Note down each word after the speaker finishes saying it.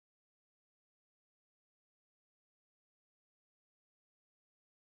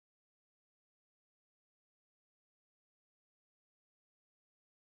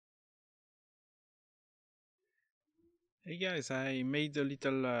Hey guys, I made a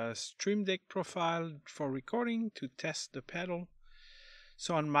little Stream Deck profile for recording to test the pedal.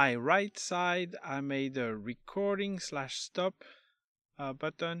 So on my right side, I made a recording slash stop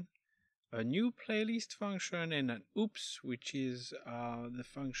button, a new playlist function, and an oops, which is the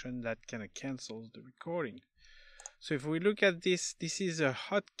function that kind of cancels the recording. So if we look at this, this is a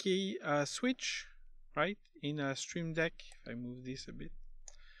hotkey switch, right? In a Stream Deck. If I move this a bit.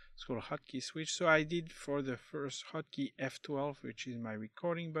 It's called hotkey switch. So I did for the first hotkey F12, which is my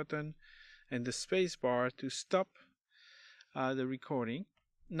recording button, and the space bar to stop the recording.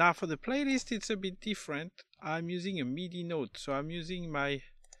 Now for the playlist, it's a bit different. I'm using a MIDI note, so I'm using my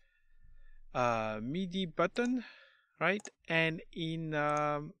MIDI button, right? And in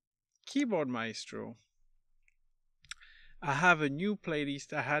Keyboard Maestro, I have a new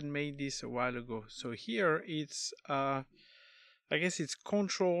playlist. I had made this a while ago. So here it's I guess it's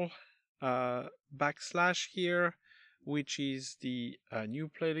control backslash here, which is the new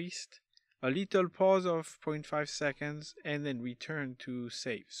playlist, a little pause of 0.5 seconds, and then return to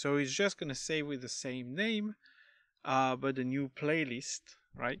save. So it's just going to save with the same name, but a new playlist,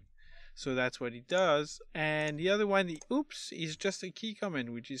 right? So that's what it does. And the other one, the oops, is just a key command,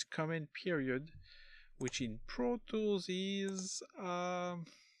 which is command period, which in Pro Tools is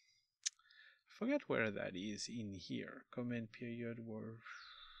forget where that is in here. Command period or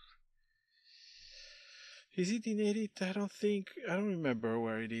is it in edit? I don't remember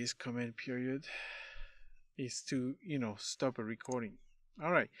where it is. Command period is to, stop a recording.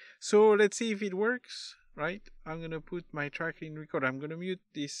 All right. So let's see if it works, right? I'm going to put my track in record. I'm going to mute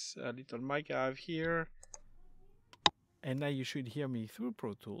this little mic I have here. And now you should hear me through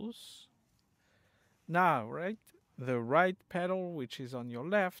Pro Tools. Now, right? The right pedal, which is on your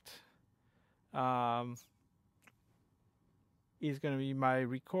left, is going to be my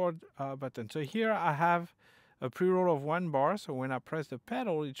record button. So here I have a pre-roll of 1 bar. So when I press the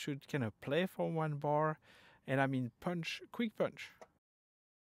pedal, it should kind of play for 1 bar. And I'm in quick punch.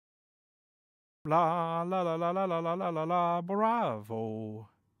 La la la la la la la la la la, bravo.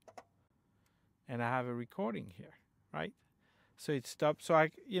 And I have a recording here, right? So it stops. So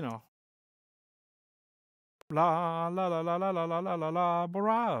la la la la la la la la la la,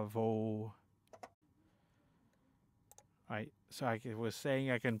 bravo. Right. So I was saying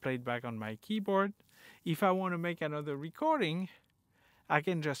I can play it back on my keyboard. If I want to make another recording, I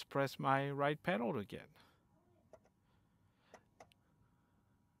can just press my right pedal again.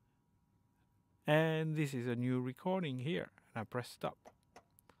 And this is a new recording here. And I press stop.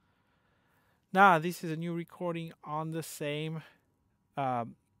 Now this is a new recording on the same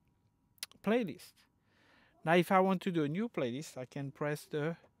playlist. Now if I want to do a new playlist, I can press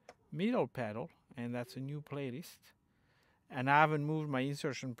the middle pedal, and that's a new playlist. And I haven't moved my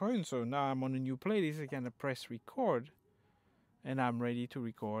insertion point, so now I'm on a new playlist. I can press record, and I'm ready to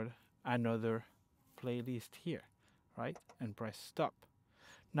record another playlist here, right? And press stop.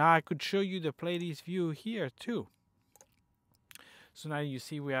 Now I could show you the playlist view here too. So now you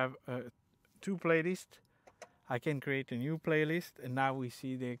see we have 2 playlists. I can create a new playlist, and now we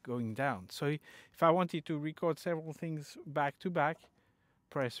see they're going down. So if I wanted to record several things back to back,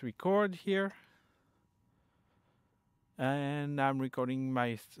 press record here. And I'm recording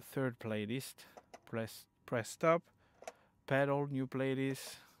my 3rd playlist. Press stop, pedal, new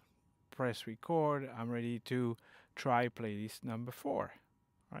playlist, press record. I'm ready to try playlist number 4,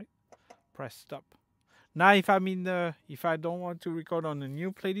 right? Press stop. Now if I don't want to record on a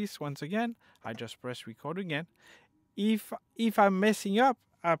new playlist, once again, I just press record again. If I'm messing up,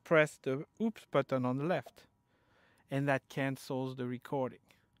 I press the oops button on the left, and that cancels the recording,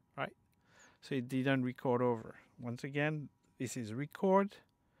 right? So it didn't record over. Once again, this is record,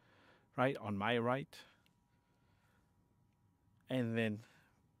 right, on my right. And then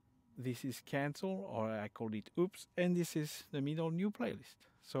this is cancel, or I call it oops, and this is the middle new playlist.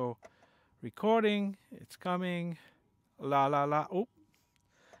 So recording, it's coming, la la la. Oh,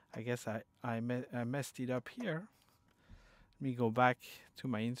 I guess I messed it up here. Let me go back to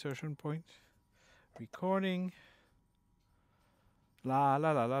my insertion point. Recording, la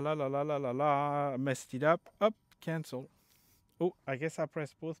la la la la la la la la la. Messed it up. Up, cancel. Oh, I guess I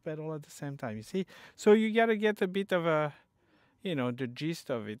pressed both pedals at the same time. You see, so you gotta get a bit of a, the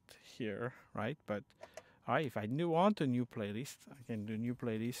gist of it here, right? But all right, if I want a new playlist, I can do new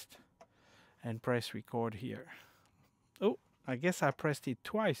playlist and press record here. Oh, I guess I pressed it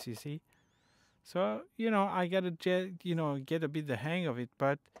twice, you see. So, I gotta get a bit the hang of it,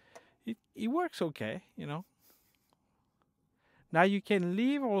 but it works okay, Now you can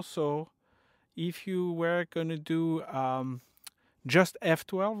leave also if you were gonna do just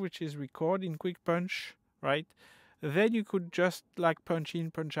F12, which is record in quick punch, right? then you could just like punch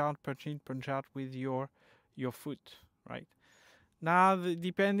in, punch out, punch in, punch out with your foot, right? Now,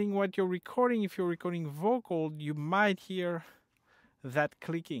 depending what you're recording, if you're recording vocal, you might hear that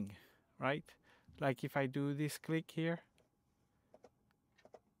clicking, right? Like if I do this click here,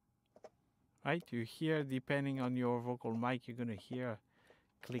 right? You hear, depending on your vocal mic, you're gonna hear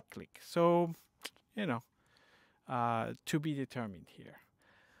click, click. So, you know, to be determined here.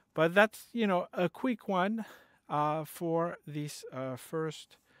 But that's, you know, a quick one for this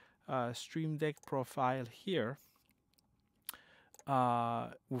first Stream Deck profile here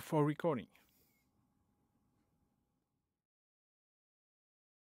for recording.